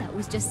mind? It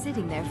was just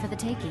sitting there for the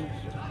taking.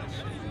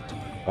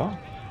 What?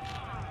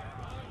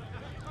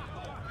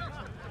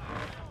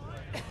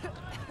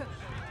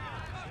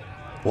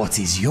 What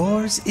is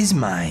yours is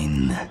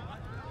mine.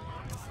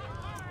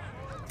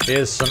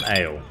 Here's some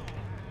ale.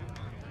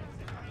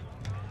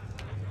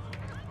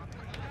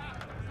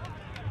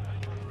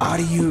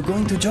 Are you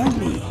going to join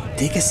me?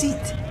 Take a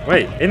seat.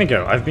 Wait,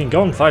 Inigo, I've been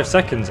gone 5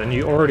 seconds and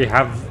you already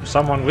have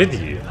someone with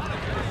you.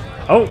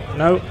 Oh,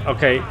 no,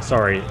 okay,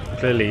 sorry.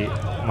 Clearly,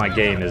 my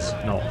game is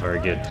not very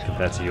good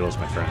compared to yours,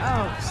 my friend.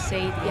 Oh,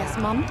 say Yes,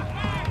 Mom?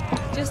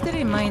 just a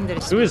reminder.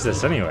 Who is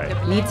this anyway?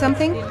 Need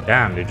something?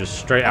 Damn, you're just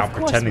straight out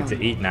pretending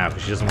to eat now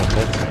because she doesn't want to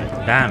talk to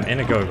me. Damn,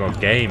 Inigo got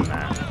game,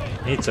 man.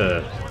 Need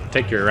to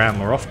take you around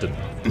more often.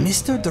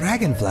 Mr.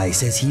 Dragonfly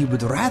says he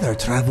would rather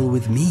travel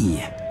with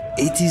me.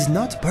 It is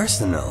not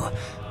personal.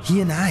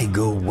 He and I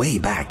go way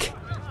back.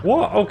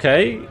 What?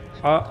 Okay.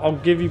 I'll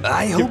give you...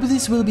 I hope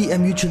this will be a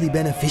mutually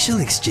beneficial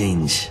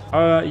exchange.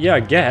 Yeah, I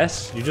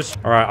guess. You just...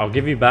 Alright, I'll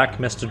give you back,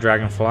 Mr.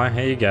 Dragonfly.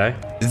 Here you go.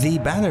 The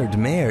bannered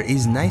mare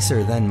is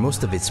nicer than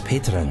most of its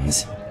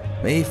patrons.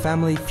 A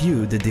family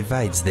feud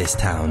divides this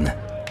town.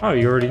 Oh,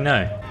 you already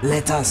know.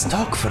 Let us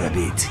talk for a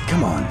bit.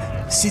 Come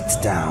on, sit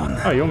down.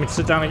 Oh, you want me to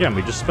sit down again?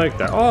 We just spoke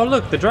there. Oh,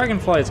 look, the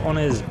dragonfly is on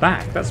his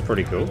back. That's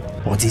pretty cool.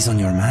 What is on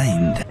your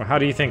mind? Well, how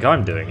do you think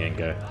I'm doing,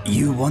 Ingo?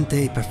 You want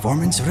a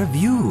performance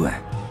review?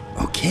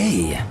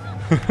 Okay.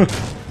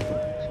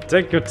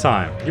 Take your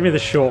time. Give me the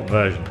short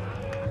version.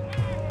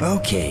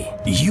 Okay,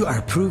 you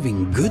are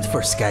proving good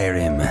for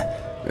Skyrim.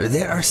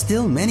 There are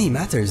still many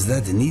matters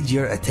that need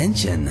your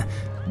attention,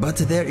 but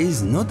there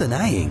is no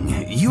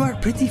denying you are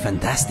pretty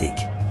fantastic.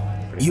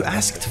 You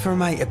asked for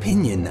my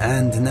opinion,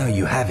 and now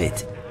you have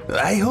it.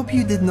 I hope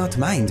you did not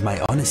mind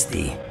my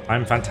honesty.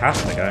 I'm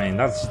fantastic. I mean,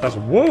 that's...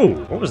 Whoa!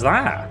 What was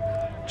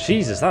that?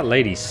 Jesus, that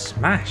lady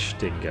smashed,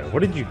 Ingo. What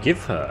did you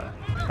give her?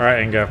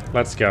 Alright, Ingo,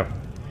 let's go.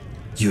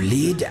 You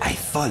lead, I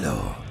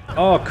follow.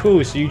 Oh,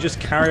 cool. So you just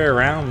carry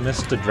around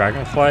Mr.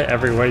 Dragonfly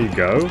everywhere you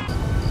go?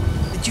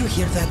 Did you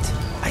hear that?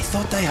 I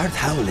thought I heard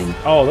howling.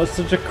 Oh, that's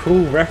such a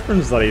cool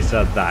reference that he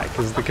said that,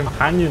 because the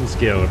Companions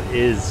Guild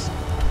is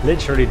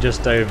literally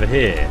just over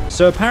here.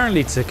 So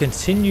apparently to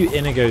continue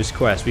Inigo's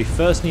quest, we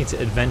first need to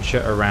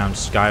adventure around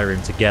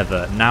Skyrim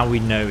together. Now we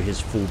know his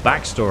full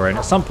backstory, and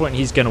at some point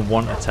he's going to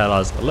want to tell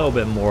us a little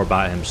bit more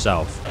about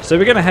himself. So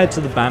we're going to head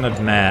to the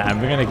Bannered Mare and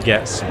we're going to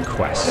get some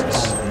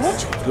quests.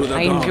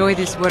 I enjoy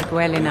this work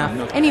well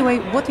enough. Anyway,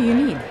 what do you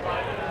need?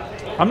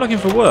 I'm looking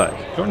for work.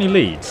 Got any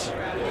leads?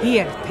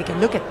 Here, take a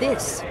look at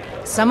this.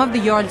 Some of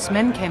the Jarl's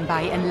men came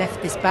by and left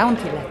this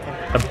bounty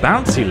letter. A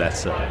bounty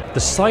letter?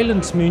 The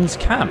Silent Moon's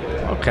camp.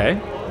 Okay.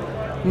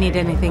 Need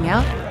anything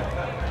else?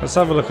 Let's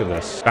have a look at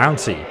this.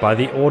 Bounty by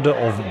the order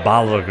of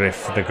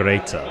Balgrif the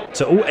Greater.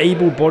 To all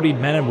able-bodied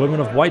men and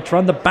women of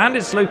Whiterun, the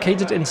bandits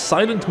located in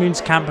Silent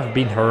Moon's camp have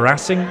been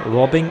harassing,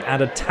 robbing,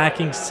 and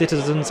attacking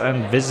citizens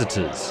and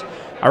visitors.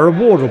 A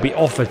reward will be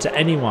offered to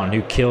anyone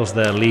who kills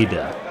their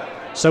leader.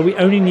 So we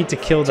only need to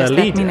kill their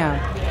leader. Let me know.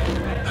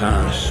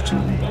 Past,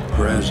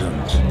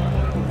 present,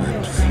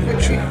 and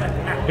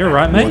future. You're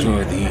right, mate. What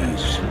are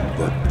these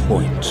but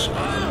points on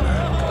the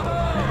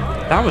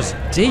map? That was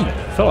deep.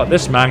 I felt like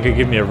this man could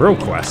give me a real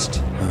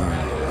quest.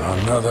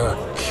 Another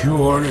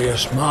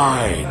curious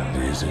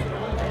mind, is it?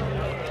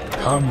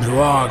 Come to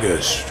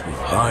August to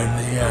find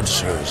the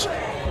answers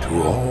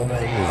to all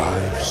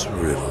life's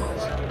riddles.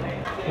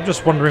 I'm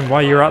just wondering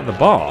why you're at the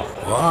bar.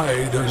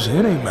 Why does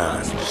any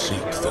man seek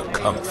the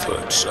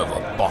comforts of a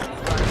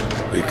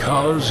bottle?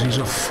 Because he's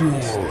a fool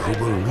who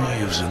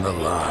believes in the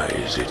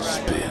lies it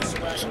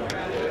spins.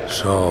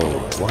 So,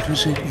 what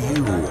is it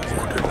you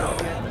want to know?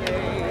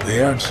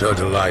 The answer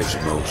to life's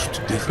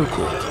most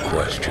difficult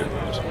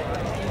questions.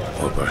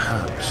 Or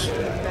perhaps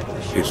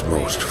its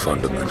most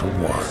fundamental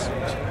ones.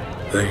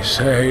 They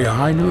say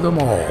I knew them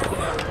all.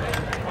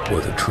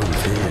 Well, the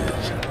truth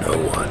is, no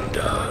one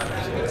does.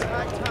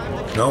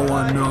 No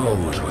one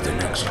knows what the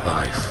next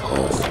life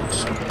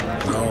holds.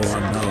 No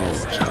one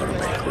knows how to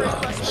make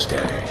love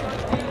stay.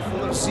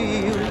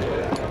 See you.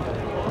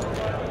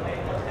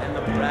 And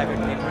the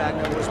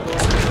braggart was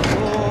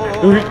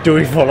born. Do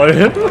we follow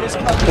him?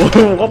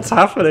 What's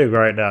happening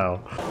right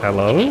now?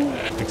 Hello?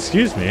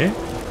 Excuse me?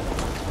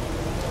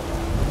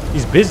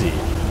 He's busy.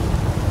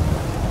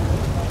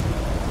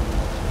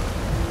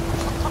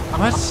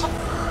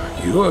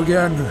 What? You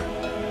again?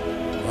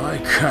 Why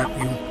can't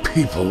you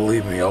people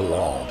leave me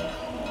alone?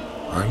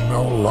 I'm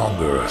no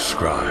longer a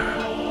scryer.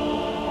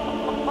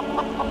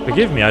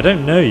 Forgive me, I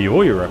don't know you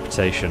or your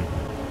reputation.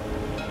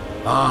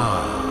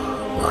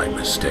 Ah, my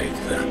mistake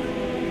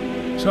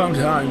then.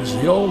 Sometimes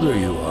the older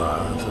you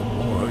are, the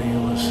more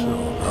you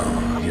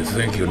assume. You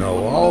think you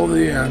know all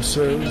the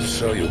answers,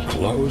 so you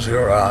close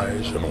your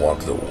eyes and walk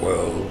the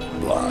world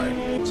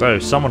blind. So,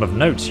 someone of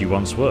note you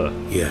once were.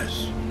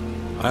 Yes.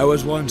 I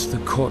was once the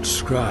court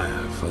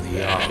scryer for the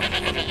Jarl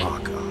of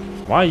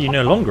Marka. Why are you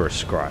no longer a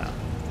scryer?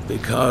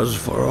 Because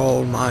for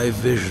all my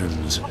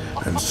visions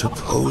and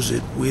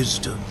supposed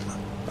wisdom,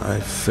 I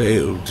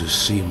failed to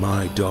see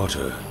my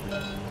daughter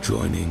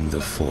joining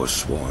the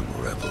forsworn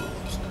rebels.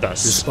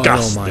 Disgusting. Despite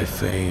all my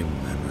fame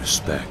and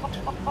respect,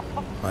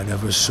 I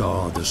never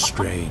saw the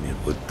strain it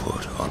would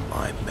put on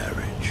my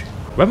marriage.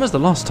 When was the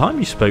last time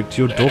you spoke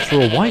to your daughter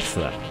or wife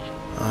then?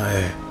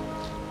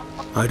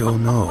 I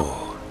don't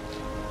know.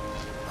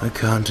 I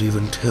can't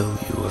even tell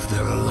you if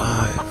they're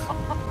alive.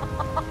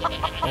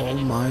 All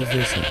my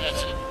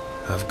visions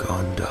have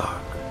gone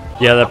dark.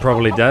 Yeah, they're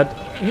probably dead.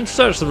 You can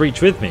search the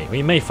Reach with me.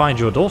 We may find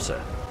your daughter.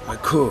 I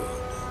could,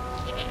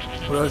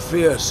 but I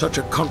fear such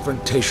a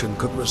confrontation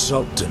could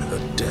result in her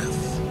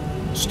death.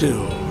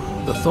 Still,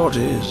 the thought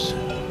is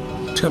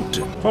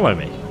tempting. Follow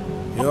me.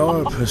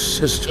 You're a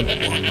persistent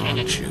one,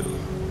 aren't you?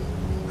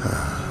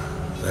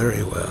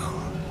 Very well.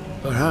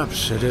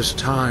 Perhaps it is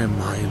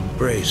time I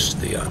embraced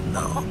the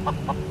unknown.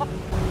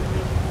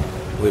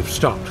 We've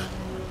stopped.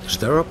 Is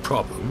there a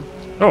problem?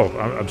 Oh,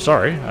 I'm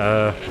sorry.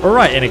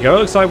 Alright, Inigo,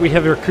 looks like we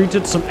have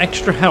recruited some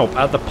extra help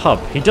at the pub.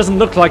 He doesn't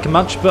look like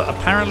much, but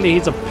apparently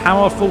he's a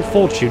powerful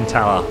fortune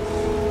teller.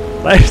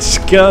 Let's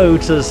go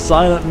to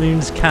Silent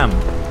Moon's camp.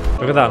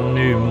 Look at that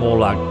new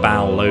Morlag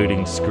Bow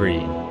loading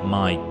screen.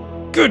 My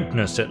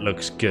goodness, it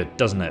looks good,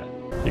 doesn't it?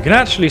 You can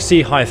actually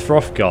see High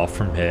Hrothgar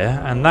from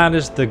here, and that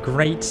is the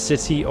great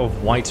city of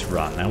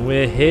Whiterun. And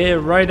we're here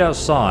right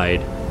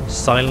outside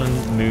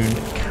Silent Moon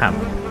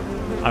Camp.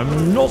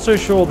 I'm not so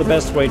sure the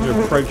best way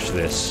to approach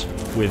this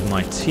with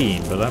my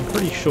team, but I'm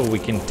pretty sure we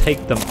can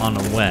take them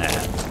unaware.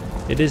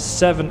 It is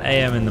 7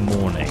 AM in the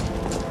morning.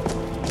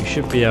 We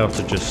should be able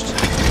to just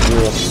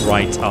walk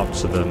right up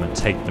to them and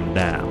take them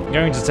down. I'm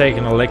going to take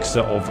an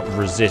elixir of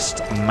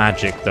resist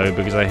magic though,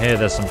 because I hear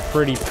there's some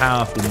pretty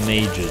powerful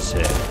mages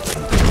here.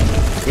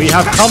 We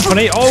have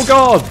company. Oh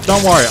god!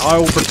 Don't worry, I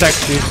will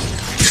protect you.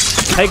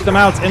 Take them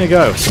out,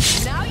 Inigo.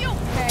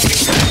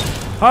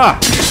 Ha!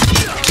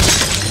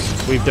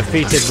 We've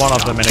defeated one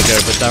of them,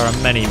 Inigo, but there are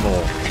many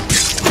more.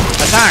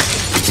 Attack!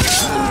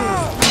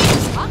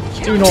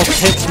 Do not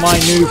hit my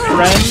new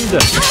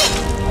friend!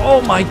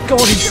 Oh my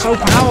god, he's so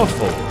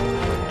powerful!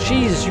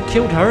 Jesus, you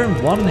killed her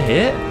in one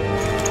hit?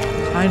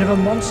 What kind of a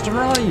monster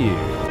are you?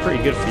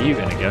 Pretty good for you,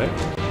 Inigo.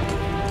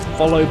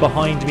 Follow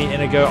behind me,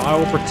 Inigo. I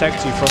will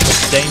protect you from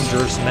this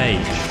dangerous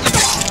mage.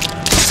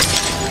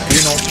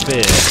 Do not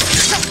fear.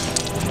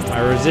 My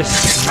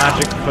resist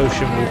magic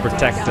potion will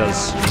protect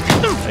us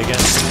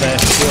against their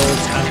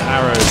shields and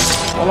arrows.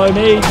 Follow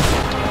me!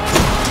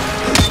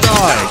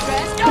 Die!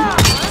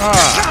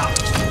 Ah!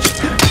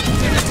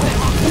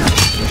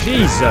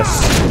 Jesus!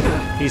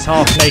 He's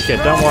half naked,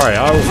 don't worry,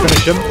 I will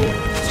finish him.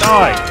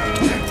 Die!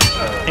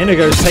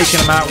 Inigo's taking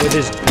him out with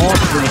his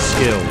archery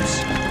skills.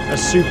 A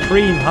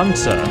supreme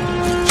hunter.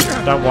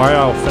 Don't worry,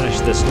 I'll finish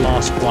this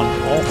last one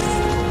off.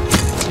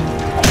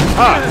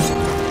 Ah!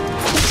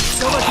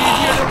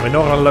 We're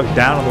not going to look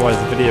down, otherwise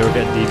the video will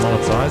get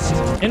demonetized.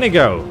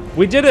 Inigo,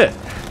 we did it!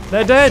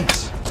 They're dead!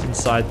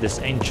 Inside this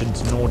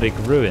ancient Nordic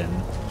ruin,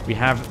 we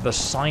have the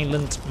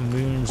Silent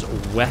Moon's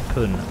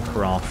Weapon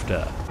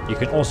Crafter. You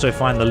can also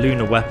find the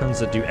lunar weapons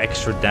that do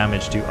extra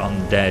damage to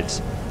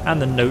undead, and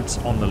the notes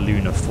on the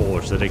lunar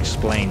forge that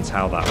explains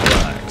how that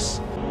works.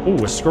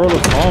 Ooh, a scroll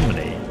of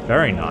harmony.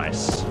 Very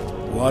nice.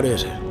 What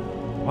is it?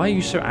 Why are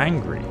you so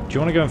angry? Do you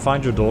want to go and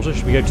find your daughter?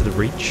 Should we go to the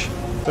Reach?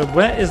 So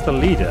where is the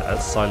leader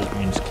at Silent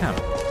Moon's camp?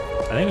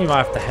 I think we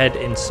might have to head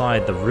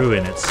inside the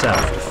ruin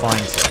itself to find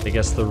him. I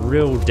guess the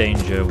real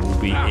danger will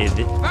be in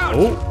it.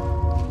 Oh!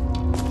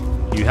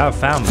 You have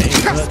found me,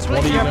 isn't it?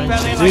 What are you going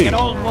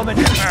to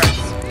do?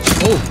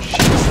 Oh,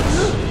 Jesus.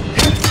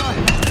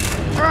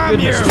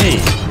 Goodness me.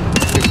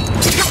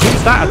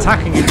 Who's that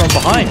attacking you from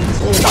behind?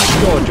 Oh my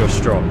god, you're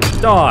strong.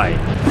 Die.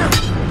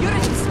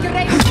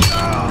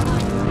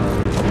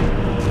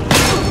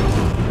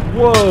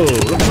 Whoa,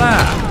 look at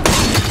that.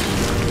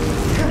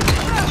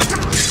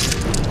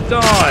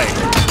 Die.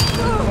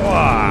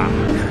 Wow.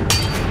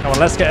 Come on,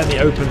 let's get in the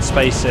open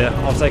space here.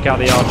 I'll take out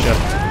the archer.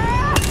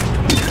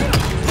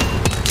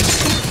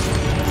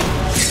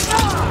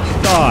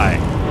 Die.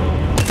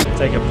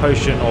 Take a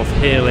potion of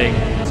healing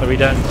so we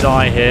don't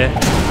die here.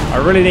 I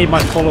really need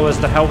my followers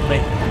to help me.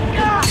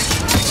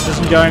 This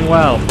isn't going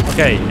well.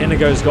 Okay,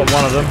 Inigo's got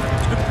one of them.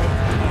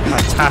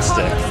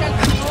 Fantastic.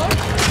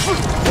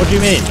 What do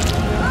you mean?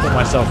 Put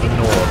myself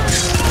ignored.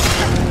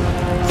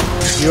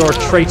 You're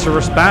a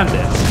traitorous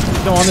bandit.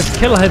 Go on, let's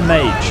kill him,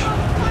 mage.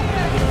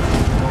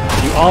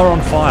 You are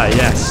on fire,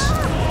 yes.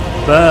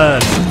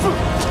 Burn,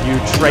 you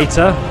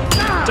traitor.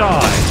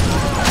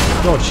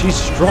 Die. God, she's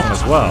strong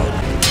as well.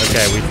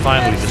 Okay, we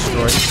finally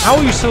destroyed. How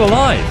are you still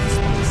alive?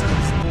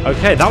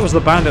 Okay, that was the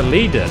bandit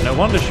leader. No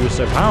wonder she was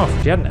so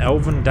powerful. She had an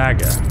elven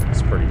dagger.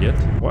 That's pretty good.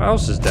 What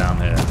else is down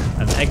here?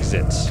 An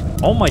exit.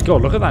 Oh my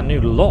god, look at that new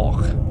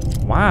lock.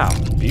 Wow,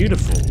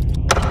 beautiful.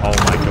 Oh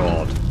my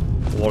god.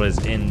 What is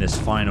in this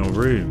final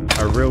room?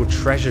 A real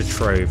treasure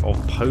trove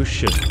of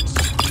potions.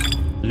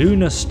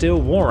 Lunar steel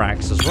war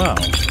axe as well.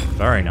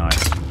 Very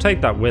nice.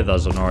 Take that with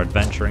us on our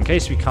adventure in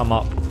case we come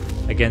up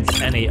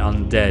against any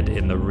undead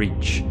in the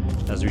Reach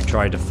as we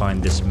try to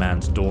find this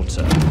man's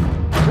daughter.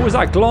 What was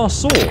that glass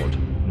sword?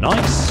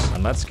 Nice.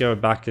 And let's go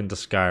back into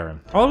Skyrim.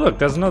 Oh look,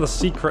 there's another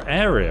secret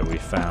area we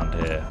found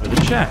here with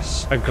a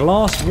chest. A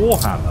glass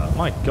warhammer.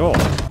 My god.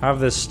 Have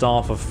this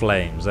staff of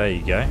flames. There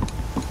you go.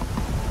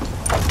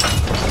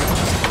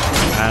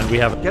 And we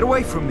have... Get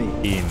away from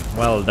me.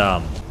 Well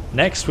done.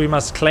 Next, we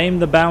must claim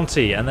the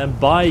bounty and then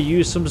buy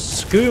you some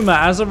skooma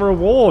as a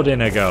reward,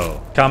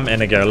 Inigo. Come,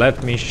 Inigo,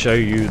 let me show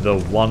you the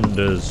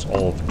wonders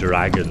of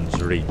Dragon's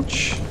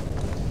Reach.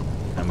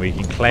 And we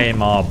can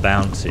claim our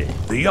bounty.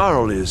 The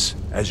Jarl is,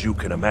 as you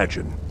can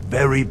imagine,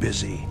 very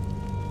busy.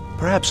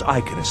 Perhaps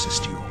I can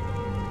assist you.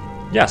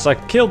 Yes, I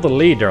killed the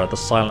leader at the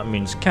Silent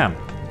Moon's camp.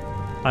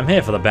 I'm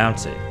here for the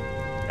bounty.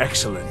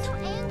 Excellent.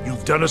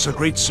 You've done us a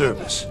great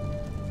service.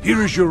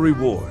 Here is your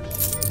reward.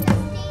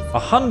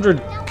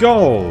 100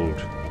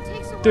 gold.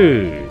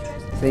 Dude.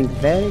 Think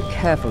very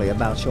carefully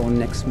about your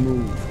next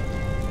move.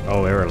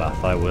 Oh,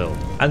 Irilath, I will.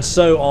 And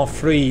so our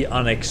 3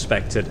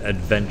 unexpected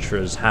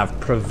adventurers have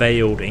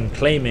prevailed in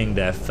claiming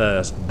their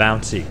first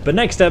bounty. But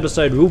next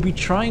episode, we'll be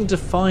trying to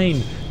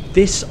find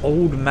this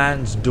old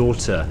man's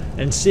daughter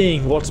and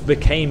seeing what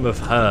became of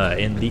her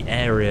in the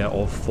area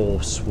of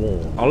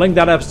Forsworn. I'll link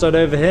that episode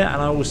over here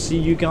and I will see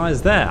you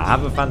guys there.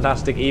 Have a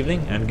fantastic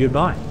evening and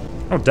goodbye.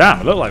 Oh damn,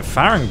 it looked like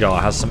Farengar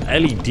has some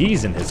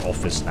LEDs in his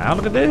office now.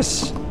 Look at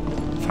this.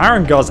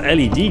 Farengar's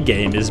LED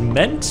game is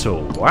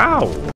mental. Wow.